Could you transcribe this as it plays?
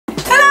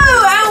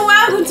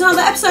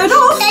episode of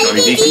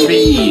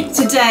DollyDTV.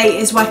 Today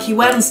is Wacky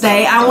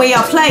Wednesday and we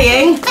are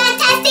playing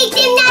Fantastic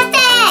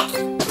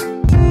Gymnastics.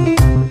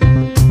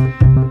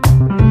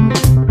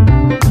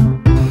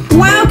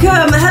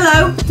 Welcome,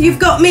 hello. You've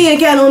got me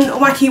again on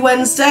Wacky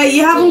Wednesday.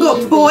 You haven't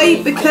got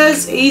Boy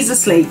because he's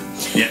asleep.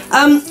 Yeah.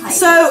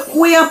 So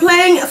we are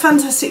playing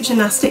Fantastic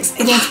Gymnastics.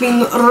 It has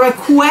been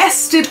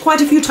requested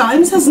quite a few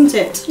times, hasn't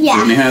it? Yeah.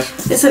 Certainly has.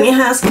 It certainly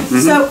has.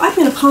 So I'm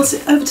going to pass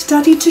it over to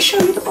Daddy to show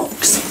you the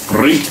box.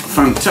 Great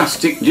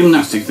Fantastic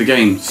Gymnastics, the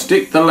game.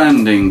 Stick the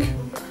landing.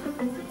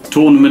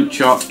 Tournament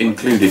chart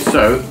included.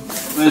 So,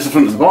 there's the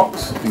front of the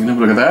box. You can have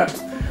a look at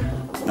that.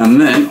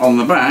 And then on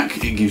the back,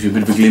 it gives you a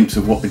bit of a glimpse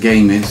of what the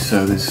game is.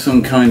 So there's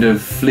some kind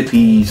of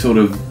flippy sort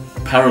of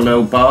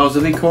parallel bars, are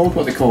they called?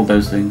 What are they called,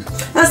 those things?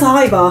 That's the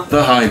high bar.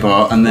 The high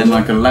bar, and then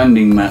like a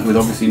landing mat with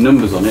obviously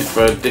numbers on it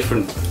for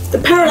different... The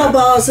parallel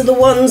bars are the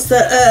ones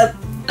that are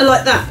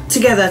like that,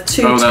 together,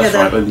 two oh, together.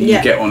 that's right, you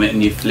get on it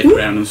and you flip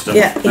around and stuff.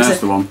 Yeah, That's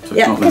exactly. the one. So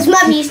Yeah. Because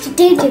Mum used to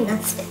do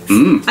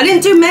gymnastics. I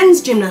didn't do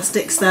men's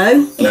gymnastics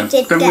though. No,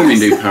 did don't women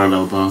do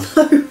parallel bars?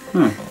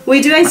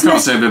 We do can't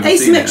say I've ever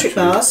seen it, asymmetric actually.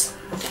 bars.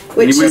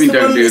 Which is Women the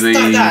don't one do that's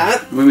like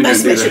that. women don't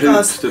do the Asymmetric hoops,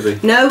 bars. do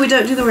they? No, we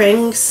don't do the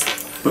rings.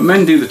 But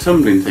men do the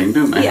tumbling thing,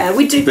 don't they? Yeah,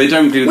 we do. They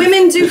don't do.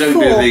 Women do They don't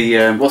four. do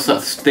the what's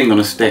that thing on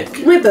a stick?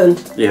 Ribbon.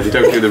 Yeah, they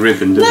don't do the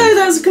ribbon, do No, they?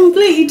 that's a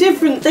completely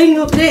different thing.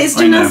 It's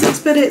I know. gymnastics,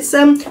 but it's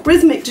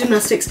rhythmic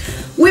gymnastics.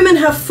 Women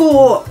have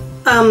four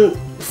I'm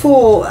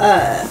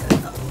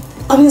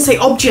going to say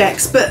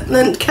objects, but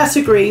then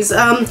categories.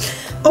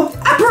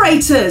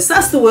 Apparatus,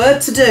 that's the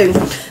word to do.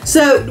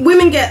 So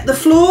women get the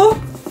floor,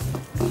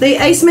 the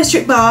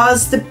asymmetric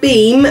bars, the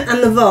beam,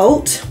 and the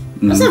vault.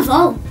 What's a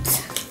vault?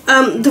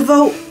 The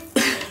vault.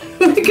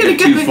 We're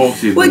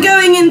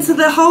going into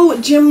the whole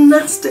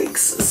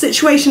gymnastics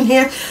situation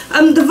here.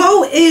 The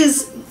vault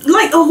is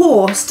like a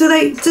horse. Do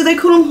they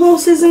call them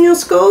horses in your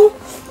school?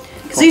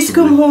 Because they used to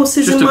call them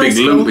horses Just in a my big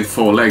school. lump with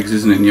four legs,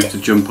 isn't it? And you have to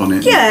jump on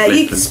it. Yeah, and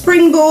you flip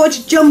springboard,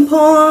 you jump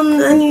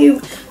on, and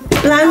you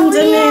land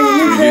yeah.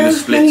 and and do the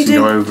splits and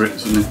go over it,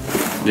 isn't it?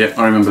 Yeah,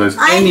 I remember those.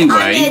 I Anyway,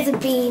 know the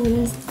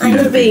beams. I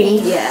know the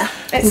beam, yeah.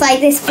 It's like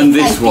this. and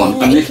big, this like, one,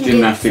 beam and that this you can do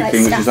gymnastic like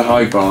thing, which stuff. is a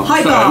high bar.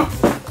 High bar.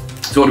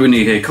 So what do we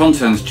need here?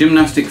 Contents: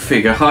 gymnastic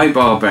figure, high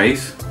bar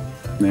base.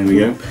 There we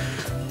go.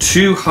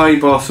 2 high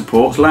bar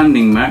supports,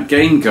 landing mat,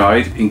 game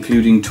guide,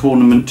 including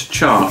tournament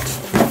chart.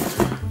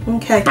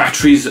 Okay.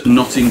 Batteries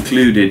not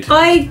included.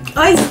 I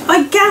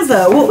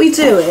gather what we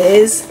do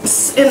is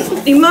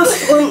you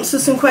must answer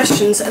some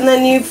questions and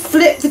then you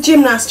flip the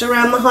gymnast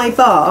around the high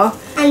bar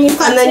And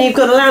then you've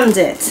got to land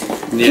it.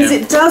 Because Yeah.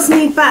 it does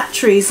need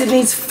batteries. It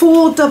needs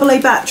 4 AA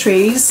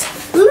batteries.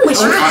 Which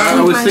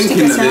I was managed to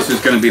thinking get that this out.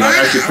 was going to be like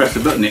as you press the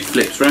button it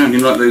flips round, you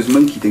know, like those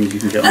monkey things you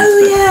can get on the Oh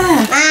stick.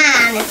 yeah.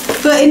 Man,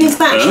 But it needs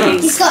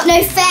batteries. he's got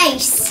no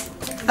face.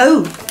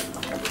 Oh.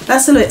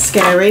 That's a bit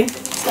scary.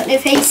 He's got no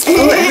face.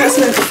 Oh, it has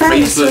no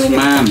face. Faceless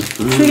man.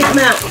 Can we get them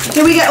out?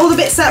 Can we get all the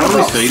bits out of the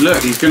box? Obviously, look,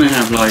 he's going to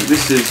have like,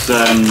 this is A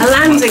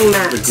landing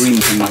mat. The green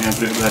thing might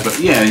have it up there, but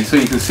yeah, so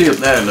you can see up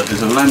there, look,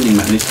 there's a landing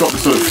mat and it's got the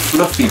sort of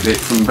fluffy bit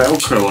from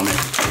Velcro on it.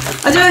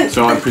 I don't.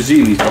 So I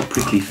presume he's got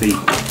prickly feet.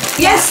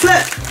 Yes,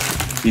 look.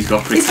 He's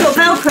got prickly It's got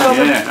feet. Velcro on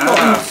the Yeah,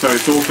 bottom. so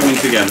it's all coming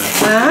together.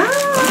 Ah.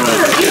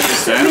 Right, get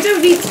this We out. don't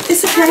need.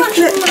 It's okay. Look.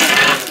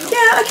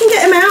 Yeah, I can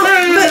get him out.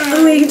 But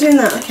oh, you're doing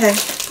that. Okay.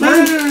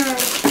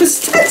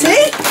 Just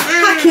steady.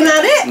 Hacking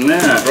at it.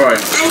 Yeah, right.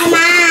 I'm a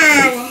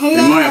man.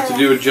 We might have to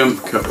do a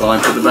jump cut while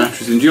I put the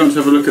batteries in. Do you want to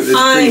have a look at this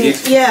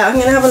thingy? Yeah, I'm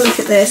going to have a look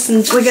at this,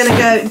 and we're going to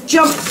go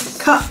jump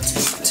cut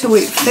till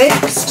we've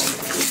fixed.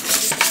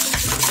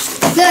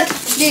 Look.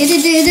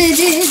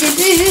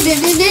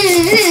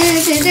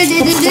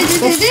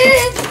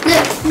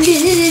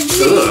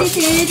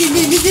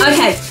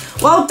 Okay.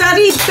 While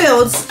Daddy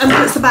builds and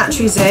puts the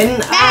batteries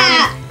in.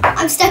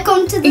 I'm stuck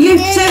onto the You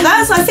do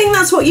I think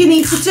that's what you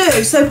need to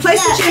do. So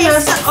place the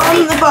gymnast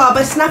on the bar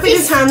by snapping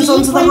his hands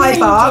onto the high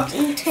bar,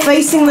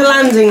 facing the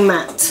landing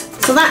mat.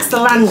 So that's the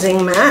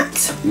landing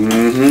mat.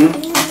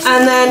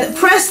 And then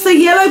press the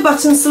yellow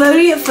button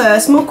slowly at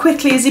first, more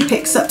quickly as he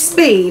picks up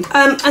speed.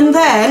 And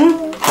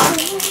then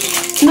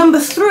number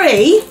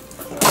 3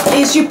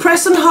 is you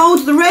press and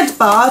hold the red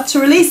bar to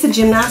release the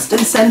gymnast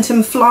and send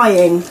him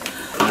flying.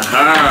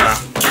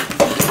 Aha!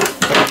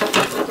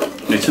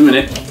 Wait a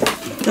minute.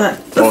 Right.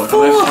 Or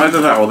Before,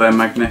 either that or they're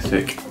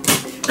magnetic.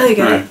 there you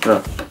go. No,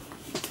 look.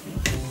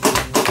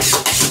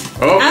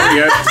 Oh, there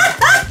you go.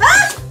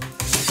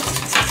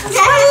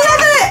 I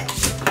love it!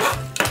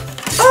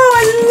 Oh,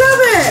 I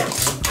love it!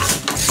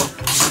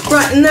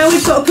 Right, and now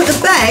we've got to put the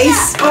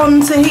base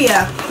onto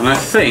here. And I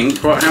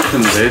think what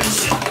happens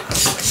is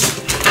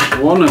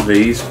one of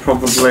these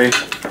probably.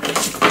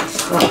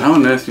 Oh, how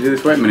on earth do you do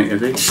this? Wait a minute,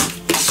 Izzy.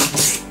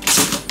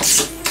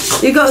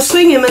 You've got to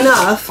swing him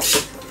enough.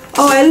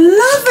 Oh, I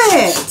love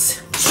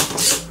it!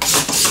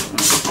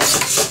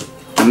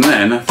 And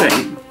then I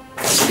think.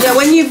 Yeah,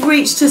 when you've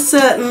reached a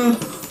certain.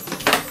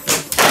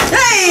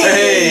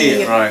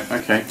 Hey! Right,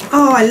 okay.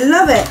 Oh, I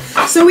love it.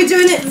 So we're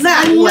doing it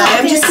that way.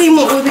 I'm just seeing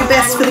what would be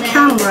best for the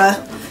camera.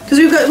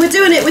 Because we're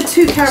doing it with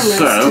 2 cameras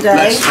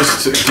today.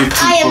 Let's just give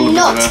people I am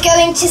not a bit of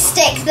going to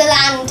stick the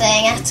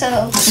landing at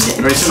all. Wait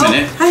a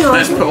minute. Hang on.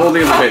 Let's put all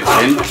the other bits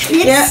in. Looks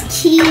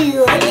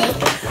cute.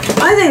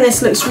 I think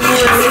this looks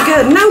really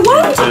good. No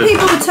wonder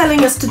people are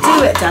telling us to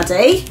do it,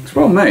 Daddy. It's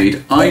well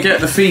made. I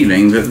get the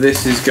feeling that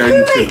this is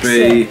going to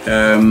be.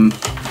 Well,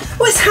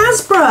 it's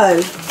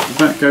Hasbro. Does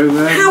that go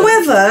there?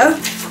 However,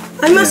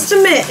 I must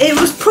admit, it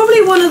was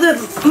probably one of the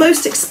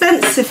most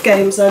expensive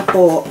games I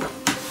bought.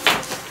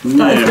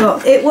 Yeah.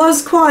 It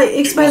was quite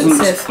expensive.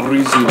 It wasn't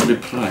reasonably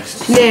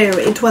priced. No,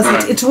 it wasn't.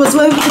 Right. It was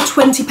over the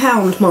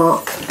 £20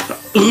 mark.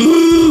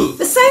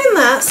 But saying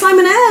that,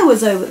 Simon Air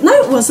was over. No,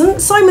 it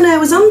wasn't. Simon Air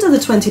was under the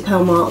 £20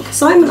 mark.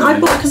 I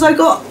bought because I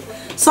got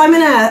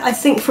Simon Air, I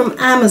think, from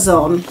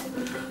Amazon.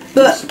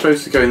 But It's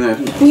supposed to go in there,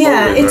 didn't it?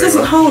 yeah, it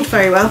doesn't hold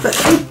very well. But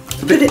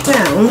put it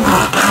down.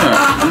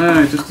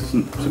 No, it just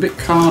doesn't. It's a bit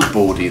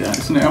cardboardy, that,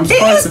 isn't it? I'm It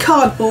surprised. is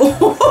cardboard.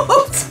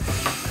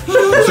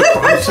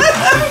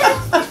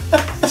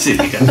 Let's see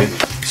if you can do.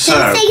 So,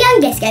 Let's the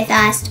youngest go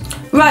first.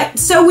 Right,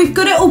 so we've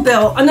got it all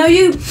built. I know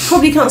you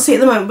probably can't see it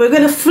at the moment, but we're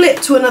going to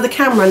flip to another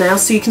camera now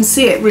so you can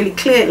see it really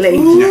clearly.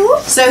 Yeah.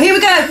 So here we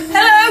go.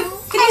 Hello,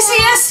 can you see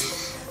us?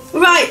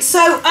 Right,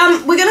 so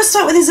we're going to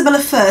start with Isabella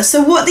first.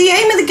 So what the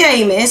aim of the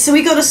game is, so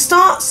we got to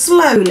start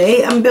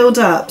slowly and build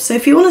up. So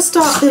if you want to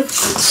start the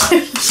love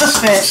it.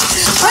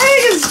 I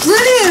think it's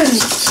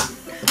brilliant.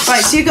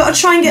 Right, so you've got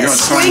to try and get a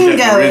swing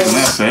going.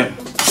 That's it.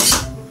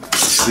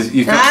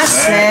 You've got That's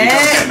You've got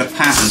to it. get the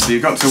pattern, so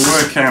you've got to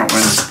work out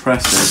when to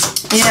press it.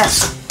 Yeah,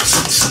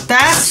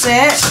 that's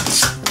it.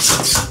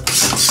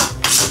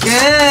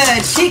 Good.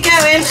 Keep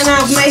going, and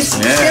I'll make it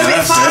a bit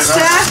that's it,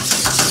 faster.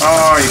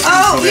 Oh, you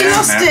can't pull You it out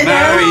lost now. it No,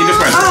 now. you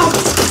just went.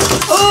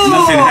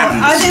 Nothing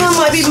happened. I think that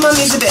might be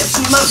Mummy's a bit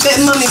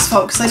of Mummy's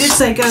fault because I did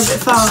say go a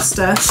bit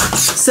faster.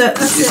 So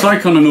that's It's it.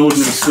 like on an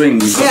ordinary swing,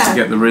 you've got to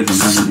get the rhythm,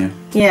 haven't you?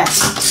 Yeah.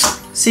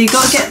 So you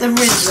got to get the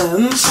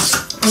rhythm,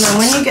 and then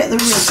when you get the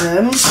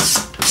rhythm,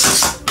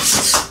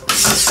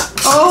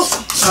 oh.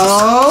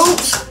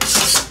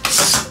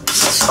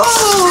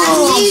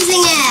 I'm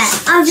losing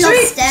it. I've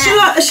lost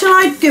it. Shall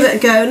I give it a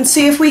go and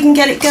see if we can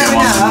get it going Come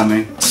on, up?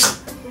 Mummy.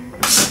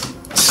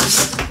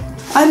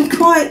 I'm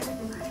quite.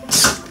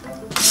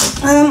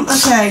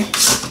 Okay.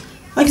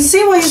 I can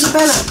see why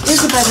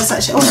Isabella's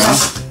actually.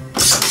 Oh, I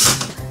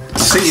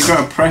think you've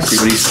got to press it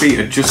when his feet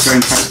are just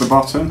going past the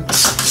bottom.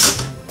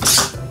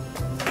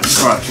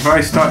 Right, if I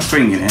start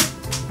swinging it,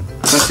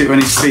 press it when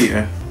his feet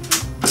are.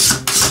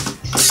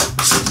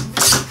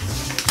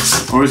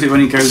 Or is it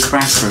when he goes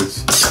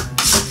backwards?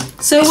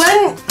 So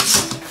when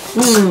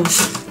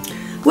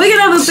we're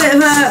gonna have a bit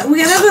of a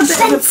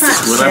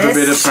practice. We'll have a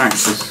bit of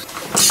practice.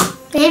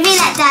 Maybe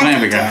let Daddy.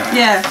 There we go.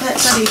 Yeah, let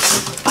Daddy.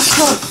 I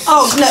can't.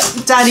 Oh, look,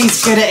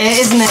 Daddy's good at it,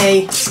 isn't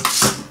he?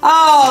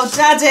 Oh,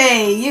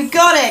 Daddy, you've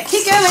got it.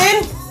 Keep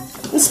going.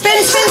 And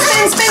spin, spin,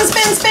 spin, spin,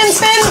 spin, spin,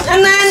 spin,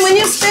 and then when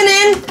you're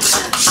spinning.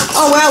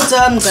 Oh, well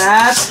done,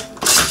 Dad.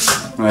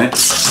 Right.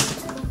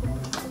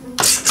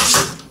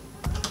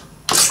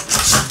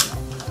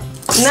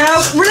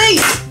 Now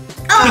release.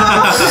 Oh.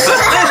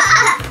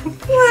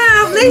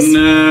 Well, at least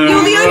No,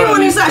 you're the only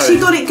one who's right, actually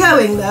got it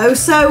going, though.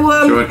 So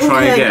Shall I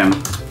try okay. again?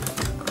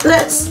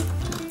 Let's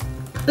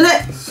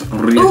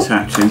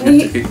Reattach him.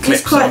 It It's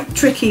clips quite on.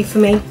 tricky for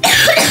me.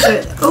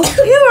 Oh,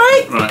 you're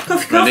right. Right,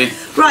 Coffee, ready?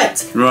 cough. Right.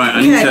 Right,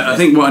 Okay. I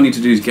think what I need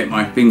to do is get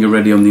my finger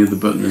ready on the other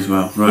button as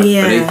well. Right,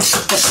 Yeah. ready?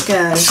 Let's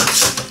go.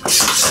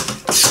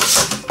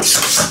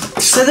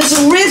 So there's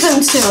a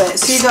rhythm to it.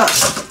 So you got.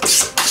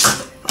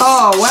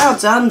 Oh, well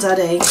done,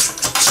 Daddy.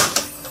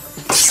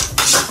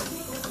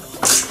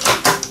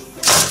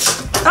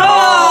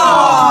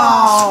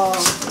 Oh.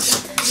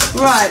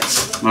 Right.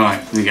 Right,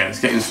 here we go. Let's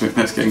get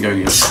him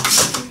going again.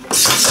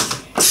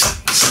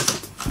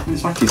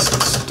 It's like he's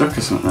stuck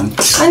or something.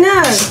 I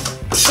know.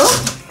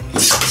 Oh.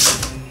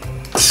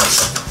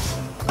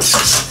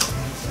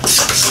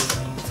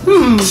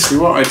 See,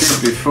 what I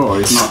did before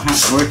is not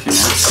working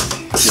now.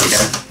 Here we go.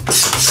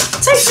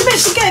 It takes a bit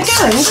to get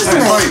going, doesn't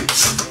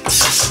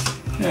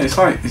it?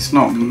 It's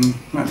not. Wait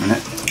a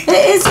minute.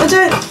 It is. I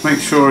don't. Make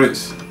sure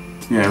it's.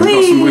 Yeah,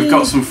 we've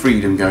got some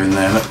freedom going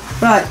there. Look.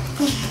 Right.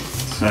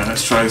 So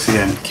let's try this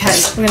again. Okay,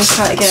 we're going to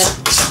try it again.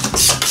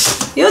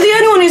 You're the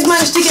only one who's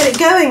managed to get it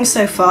going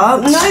so far.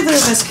 Neither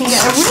of us can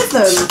get a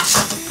rhythm.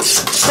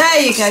 There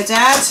you go,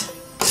 Dad.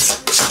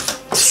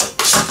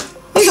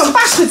 You gone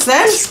backwards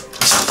then?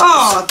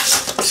 Oh. As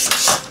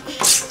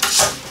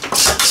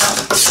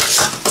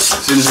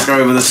soon as I go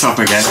over the top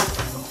again.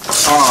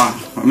 Oh,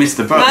 I missed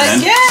the button Right,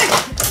 then. yeah.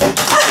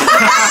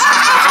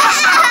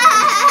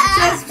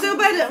 That's still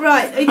better.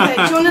 Right, okay. Do you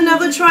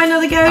want try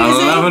another go, I'll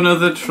Izzy? have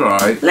another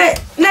try.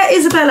 Let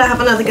Isabella have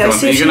another go, Go on,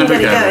 see if she you're can gonna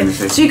get it have a go, going.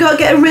 Izzy. So you got to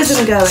get a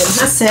rhythm going.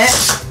 That's it.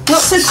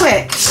 Not so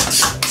quick.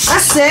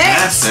 That's it.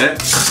 That's it.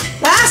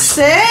 That's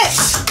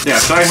it. Yeah,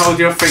 shall I hold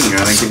your finger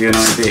and then give you an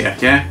idea?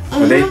 Yeah?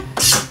 Ready?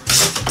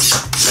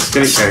 Let's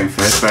get it going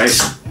first, right?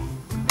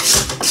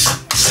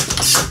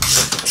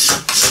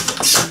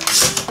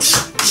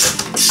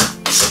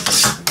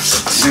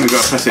 think we've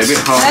got to press it a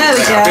bit harder. There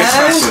we go. A bit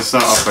faster to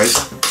start off with.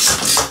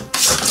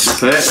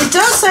 That's it. It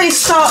does say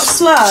start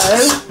slow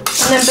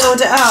and then build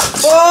it up.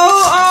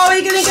 Oh, are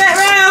you going to get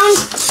round?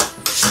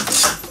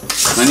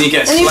 Then you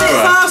get And you slower.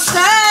 get faster.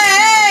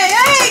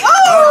 Hey!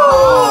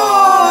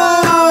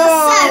 Oh!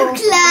 So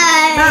close.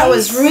 That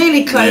was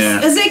really close.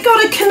 Yeah. Has it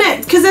got a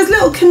connect? Because there's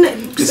little connect.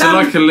 It's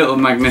like a little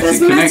magnetic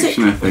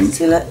connection, I think.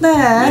 See, look there.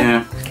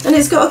 Yeah. And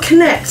it's got a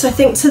connect, I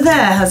think, to there,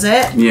 has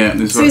it? Yeah.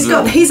 There's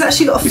So he's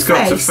actually got a face. He's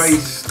got to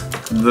face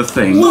the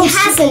thing. He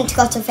hasn't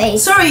got a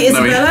face. Sorry,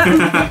 Isabella.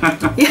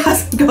 No, He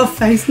hasn't got a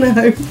face, no.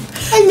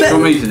 What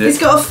want me to do? He's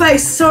got a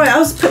face. Sorry, I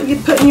was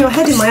putting your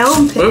head in my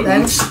armpit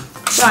then.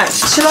 Right,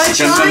 shall I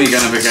try? Gently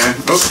gonna have a go.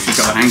 Oh, she's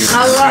got the hang of it.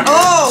 Oh, right.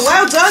 Oh,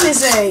 well done,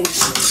 Izzy.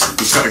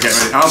 You've got to get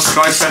ready. I'll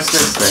try press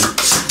this then.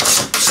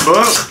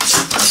 Oh!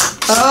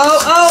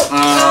 Oh.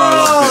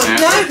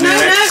 No.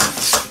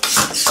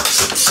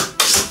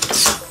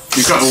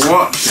 You've got to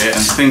watch it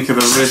and think of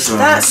the rhythm.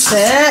 That's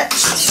it.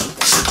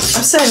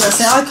 I'm saying that's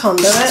it. I can't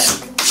do it.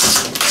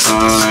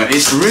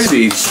 It's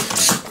really.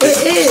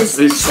 It is.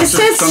 It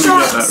says something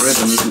start. like that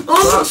rhythm, isn't it?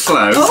 Oh. Start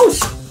slow. Oh,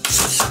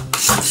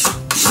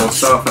 Or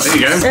start. There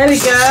you go. there we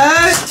go.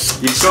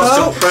 You've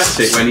got to press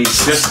it when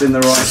he's just in the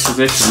right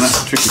position. That's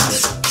the tricky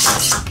bit.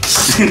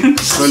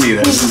 Funny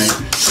though, isn't it?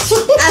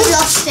 I've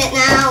lost it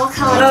now. I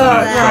can't do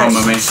Come it.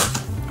 on, mummy.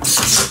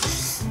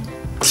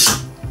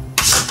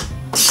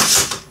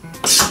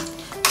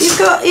 You've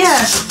got,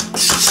 yeah.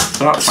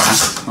 Start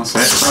fast. That's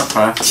it. Start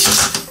fast.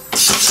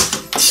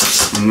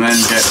 And then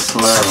get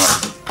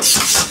slower.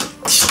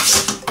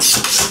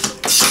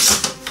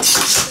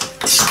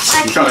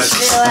 I I can't think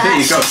do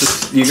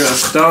it. you got to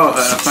start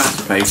at a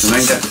fast pace and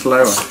then get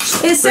slower.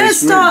 It says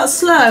start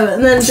slow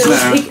and then do No,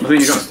 I think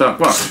you got to start.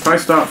 Well, if I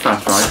start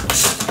fast, right?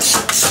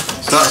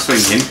 Start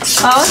swinging,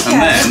 Oh, okay.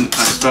 and then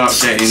I start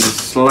getting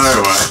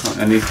slower,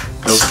 and he'll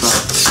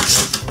stop.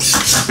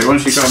 So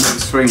once you've got him to the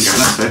swing going,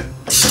 that's it.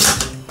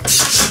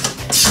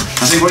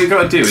 I think what you've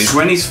got to do is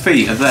when his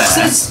feet are there.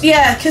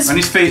 Yeah, because When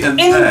his feet are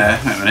there,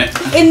 wait a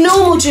minute. in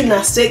normal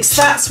gymnastics,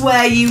 that's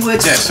where you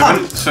would Yeah,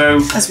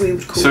 so as we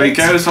would call so it. he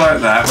goes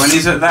like that. When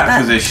he's at that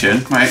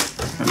position, wait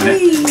a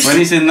minute. When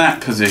he's in that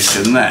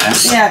position there,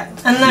 Yeah,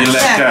 and that, you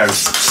let go.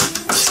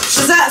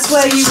 Because that's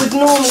where you would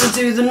normally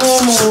do the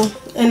normal.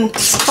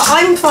 But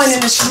I'm finding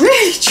this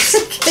really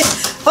tricky.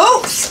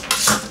 Oh!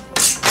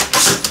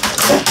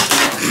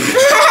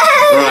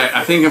 Right,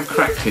 I think I've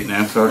cracked it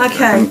now. So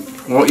Okay.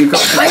 What you've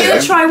got to I'm going to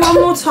do. try one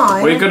more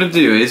time. What you've got to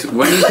do is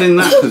when he's in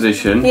that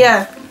position.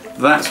 Yeah.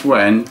 That's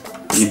when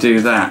you do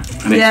that,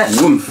 and it's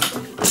woomph.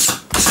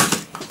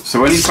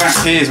 So when he's back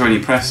here is when you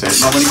press it,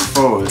 not when he's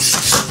forwards.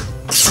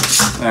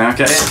 Yeah,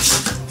 get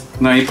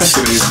it? No, you press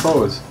it when he's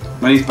forwards.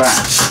 When he's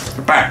back.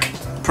 Back.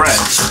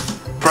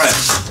 Press.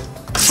 Press.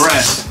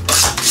 Press.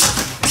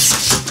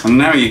 And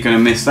now you're going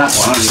to miss that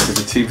one, aren't you? Because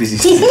you're too busy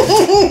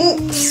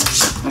sticking.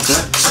 That's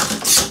it.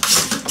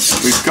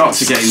 We've got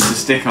to get him to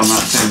stick on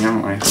that thing,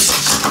 haven't we?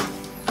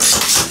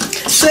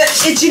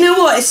 But do you know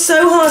what? It's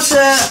so hard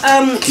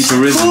to Keep the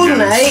rhythm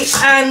coordinate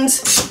and.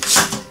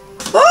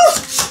 Oh!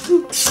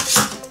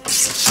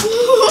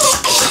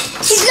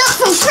 He's got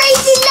some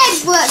crazy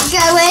leg work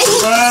going.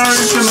 Oh,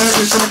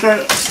 he's gonna get.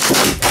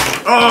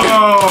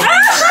 Oh!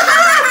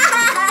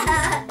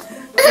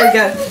 There we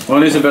go.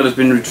 While Isabella's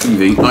been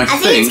retrieving, I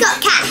think it's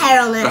got cat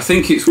hair on I it.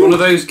 think it's one of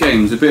those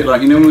games, a bit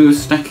like, you know when we were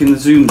stacking the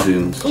Zoom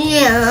Zooms?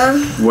 Yeah.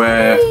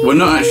 Where we're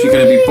not actually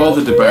going to be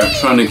bothered about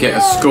trying to get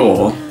a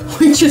score.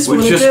 We just We're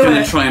want to just do going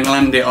it. to try and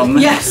land it on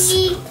there. Yes.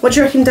 What do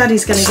you reckon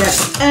Daddy's going to get?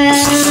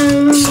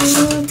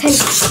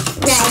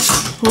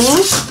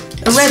 Red.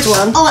 A red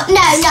one? Oh,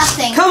 no,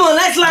 nothing. Come on,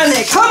 let's land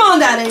it. Come on,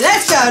 Daddy.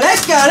 Let's go,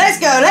 let's go, let's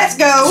go, let's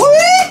go.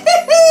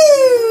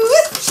 Woo-hoo-hoo.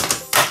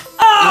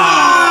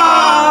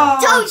 Oh!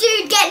 Told you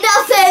you'd get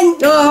nothing.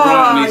 Oh,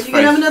 Right, you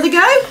going to have another go?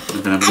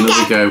 We're going to have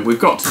another go. We've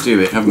got to do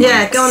it, haven't we?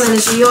 Yeah, go on then,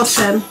 it's your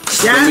turn. Do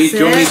you want me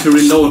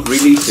to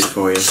release it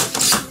for you?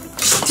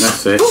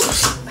 That's it.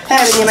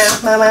 Hair in your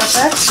mouth, my mouth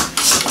there.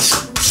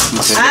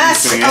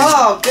 That's it.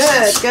 Oh,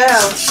 good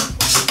girl.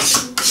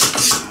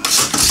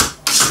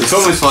 It's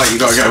almost like you've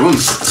got to go, and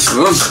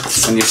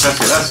you press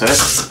it, that's it.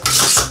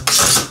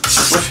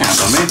 Push out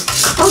on me.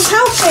 I was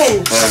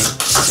helping.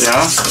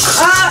 Yeah.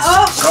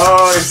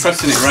 Oh, he's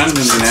pressing it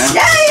randomly now.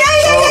 Yeah.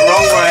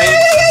 Wrong way.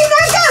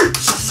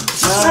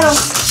 Oh.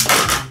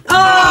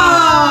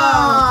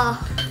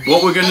 Oh.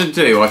 What we're going to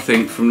do, I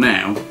think, from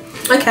now,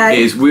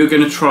 Okay. is we're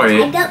going to try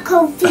I it got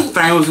cold feet.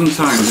 1,000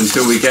 times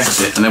until we get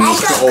it, and then we'll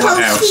I've cut got all that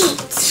cold out. feet.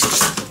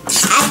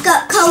 I've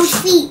got cold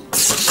feet.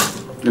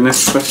 You going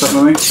to press that,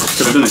 mummy?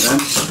 Could have done it then.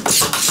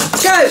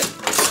 Go.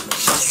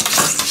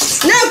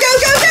 No, go.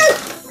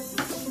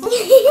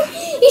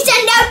 He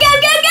said no, go.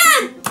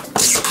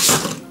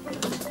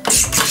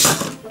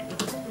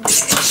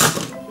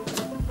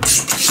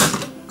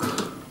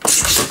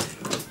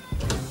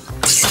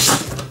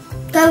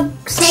 Go,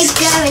 say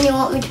go and you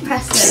want me to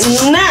press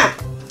it. Now.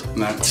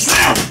 No.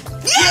 Now!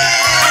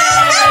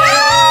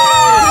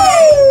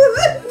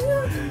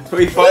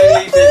 We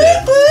finally did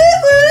it.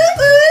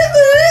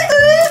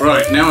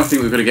 Right, now I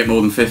think we've got to get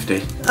more than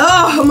 50.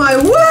 Oh my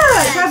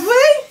word, have we?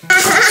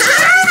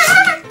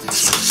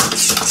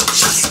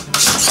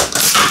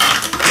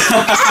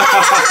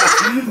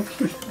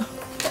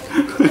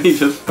 He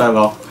just fell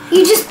off.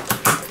 Did you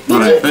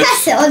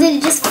press it or did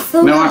it just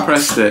fall No, off? I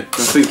pressed it. I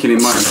was thinking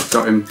it might have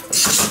got him.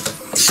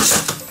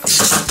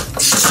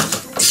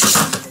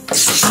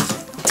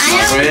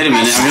 Wait a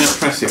minute, I'm going to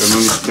press it when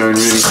it's going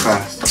really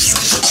fast.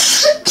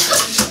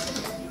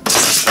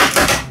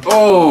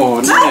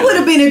 Oh, no. That would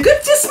have been a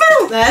good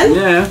dismount then.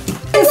 Yeah.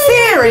 In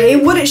theory,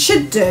 what it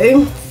should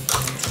do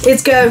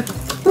is go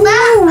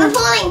woo, I'm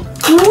falling.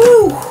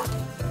 woo,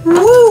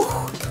 woo,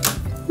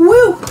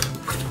 woo.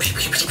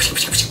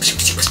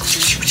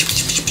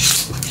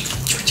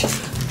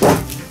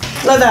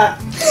 Like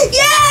that.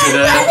 Yes,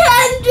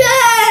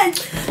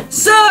 100!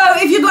 So,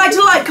 if you'd like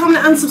to like,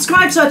 comment and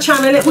subscribe to our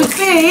channel, it would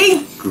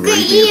be...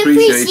 Greatly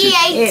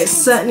appreciated. It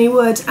certainly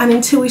would. And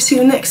until we see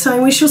you next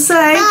time, we shall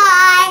say...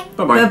 Bye.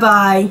 Bye-bye.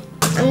 Bye-bye.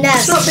 I'm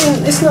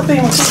done. It's not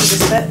being recorded,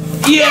 is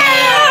it?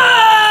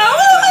 Yeah!